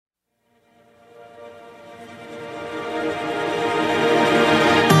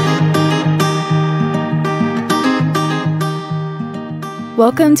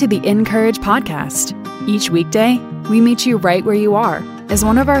Welcome to the Encourage podcast. Each weekday, we meet you right where you are as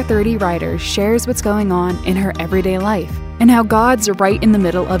one of our 30 writers shares what's going on in her everyday life and how God's right in the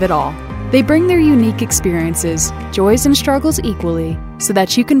middle of it all. They bring their unique experiences, joys and struggles equally, so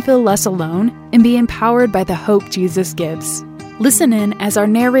that you can feel less alone and be empowered by the hope Jesus gives. Listen in as our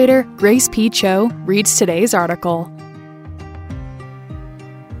narrator, Grace P. Cho, reads today's article.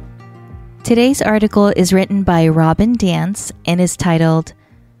 Today's article is written by Robin Dance and is titled,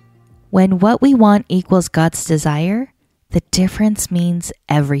 When What We Want Equals God's Desire, the Difference Means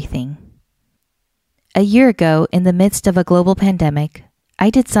Everything. A year ago, in the midst of a global pandemic, I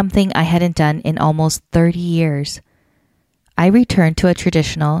did something I hadn't done in almost 30 years. I returned to a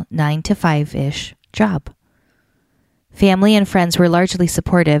traditional 9-to-5-ish job. Family and friends were largely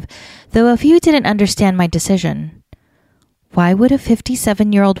supportive, though a few didn't understand my decision. Why would a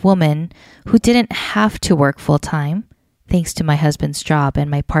 57-year-old woman who didn't have to work full-time, thanks to my husband's job and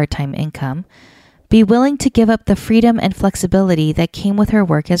my part-time income, be willing to give up the freedom and flexibility that came with her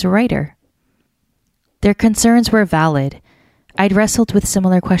work as a writer? Their concerns were valid. I'd wrestled with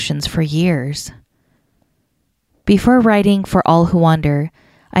similar questions for years. Before writing For All Who Wander,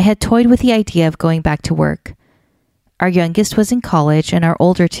 I had toyed with the idea of going back to work. Our youngest was in college and our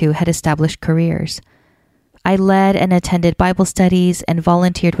older two had established careers. I led and attended Bible studies and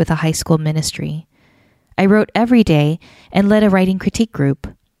volunteered with a high school ministry. I wrote every day and led a writing critique group.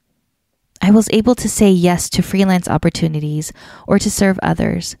 I was able to say yes to freelance opportunities or to serve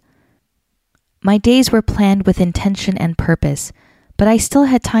others. My days were planned with intention and purpose, but I still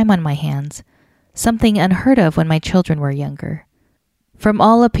had time on my hands, something unheard of when my children were younger. From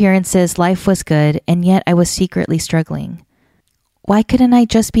all appearances, life was good, and yet I was secretly struggling. Why couldn't I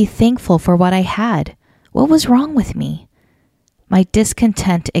just be thankful for what I had? What was wrong with me? My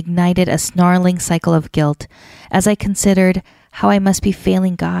discontent ignited a snarling cycle of guilt as I considered how I must be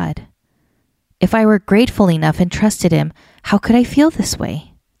failing God. If I were grateful enough and trusted Him, how could I feel this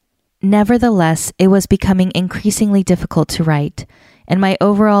way? Nevertheless, it was becoming increasingly difficult to write, and my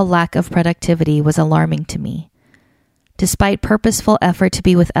overall lack of productivity was alarming to me. Despite purposeful effort to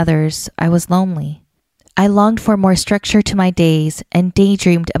be with others, I was lonely. I longed for more structure to my days and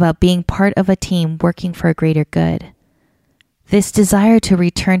daydreamed about being part of a team working for a greater good. This desire to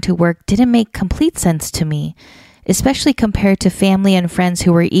return to work didn't make complete sense to me, especially compared to family and friends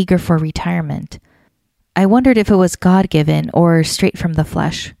who were eager for retirement. I wondered if it was God-given or straight from the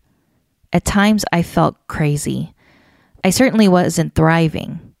flesh. At times, I felt crazy. I certainly wasn't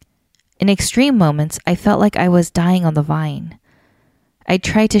thriving. In extreme moments, I felt like I was dying on the vine. I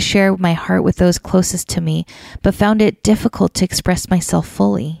tried to share my heart with those closest to me, but found it difficult to express myself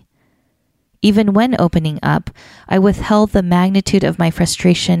fully. Even when opening up, I withheld the magnitude of my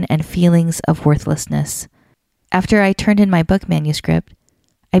frustration and feelings of worthlessness. After I turned in my book manuscript,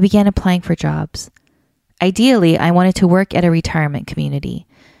 I began applying for jobs. Ideally, I wanted to work at a retirement community.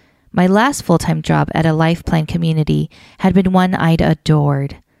 My last full-time job at a Life Plan community had been one I'd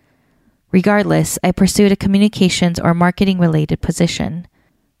adored. Regardless, I pursued a communications or marketing-related position.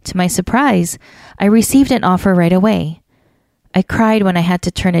 To my surprise, I received an offer right away. I cried when I had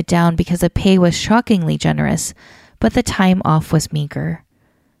to turn it down because the pay was shockingly generous, but the time off was meager.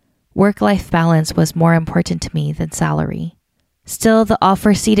 Work-life balance was more important to me than salary. Still, the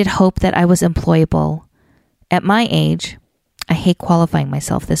offer seeded hope that I was employable. At my age, I hate qualifying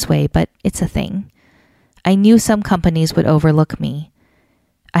myself this way, but it's a thing. I knew some companies would overlook me.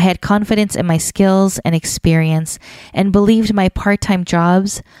 I had confidence in my skills and experience and believed my part-time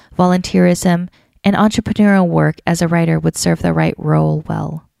jobs, volunteerism, and entrepreneurial work as a writer would serve the right role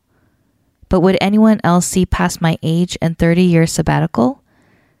well. But would anyone else see past my age and 30-year sabbatical?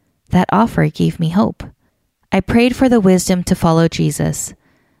 That offer gave me hope. I prayed for the wisdom to follow Jesus.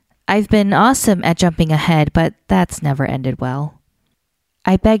 I've been awesome at jumping ahead, but that's never ended well.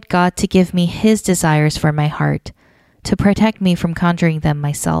 I begged God to give me His desires for my heart, to protect me from conjuring them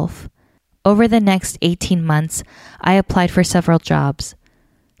myself. Over the next 18 months, I applied for several jobs.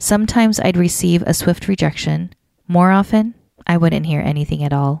 Sometimes I'd receive a swift rejection. More often, I wouldn't hear anything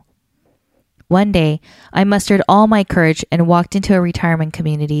at all. One day, I mustered all my courage and walked into a retirement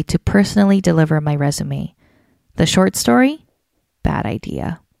community to personally deliver my resume. The short story? Bad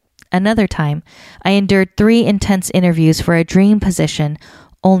idea. Another time, I endured 3 intense interviews for a dream position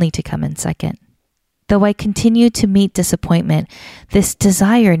only to come in second. Though I continued to meet disappointment, this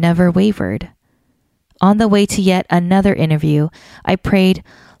desire never wavered. On the way to yet another interview, I prayed,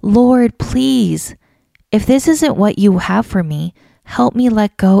 Lord, please, if this isn't what you have for me, help me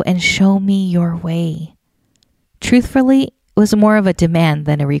let go and show me your way. Truthfully, it was more of a demand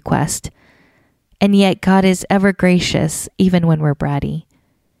than a request. And yet God is ever gracious, even when we're bratty.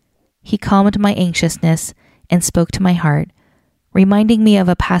 He calmed my anxiousness and spoke to my heart, reminding me of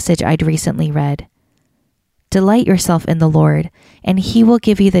a passage I'd recently read. Delight yourself in the Lord, and He will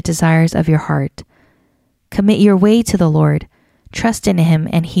give you the desires of your heart. Commit your way to the Lord. Trust in Him,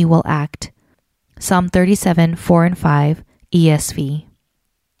 and He will act. Psalm 37, 4 and 5, ESV.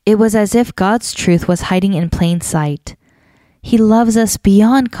 It was as if God's truth was hiding in plain sight. He loves us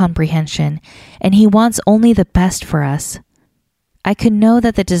beyond comprehension, and He wants only the best for us. I could know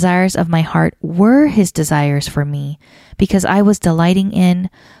that the desires of my heart were His desires for me because I was delighting in,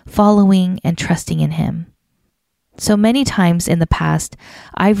 following, and trusting in Him. So many times in the past,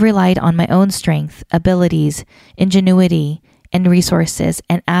 I've relied on my own strength, abilities, ingenuity, and resources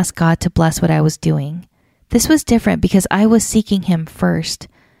and asked God to bless what I was doing. This was different because I was seeking Him first.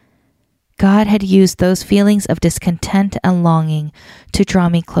 God had used those feelings of discontent and longing to draw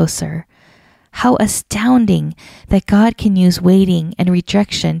me closer. How astounding that God can use waiting and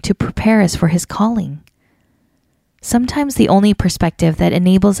rejection to prepare us for His calling. Sometimes the only perspective that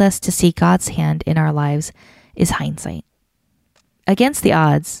enables us to see God's hand in our lives is hindsight. Against the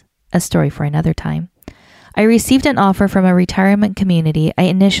odds, a story for another time, I received an offer from a retirement community I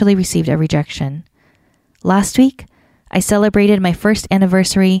initially received a rejection. Last week, I celebrated my first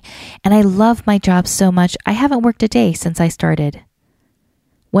anniversary, and I love my job so much I haven't worked a day since I started.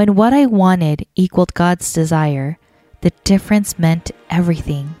 When what I wanted equaled God's desire, the difference meant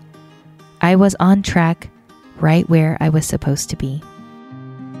everything. I was on track, right where I was supposed to be.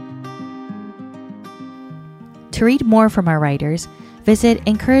 To read more from our writers, visit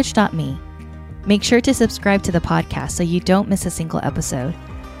encourage.me. Make sure to subscribe to the podcast so you don't miss a single episode.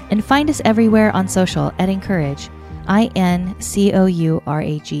 And find us everywhere on social at Encourage, INCOURAGE.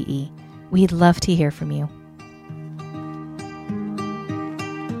 We'd love to hear from you.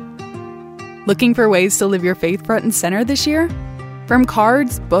 Looking for ways to live your faith front and center this year? From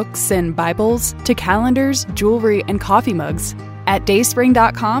cards, books, and Bibles to calendars, jewelry, and coffee mugs, at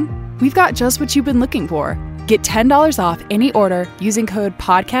dayspring.com, we've got just what you've been looking for. Get $10 off any order using code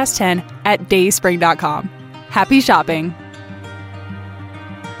podcast10 at dayspring.com. Happy shopping!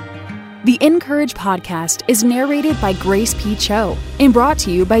 The Encourage podcast is narrated by Grace P. Cho and brought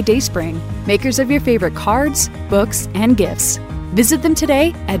to you by Dayspring, makers of your favorite cards, books, and gifts. Visit them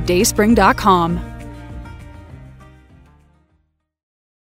today at dayspring.com.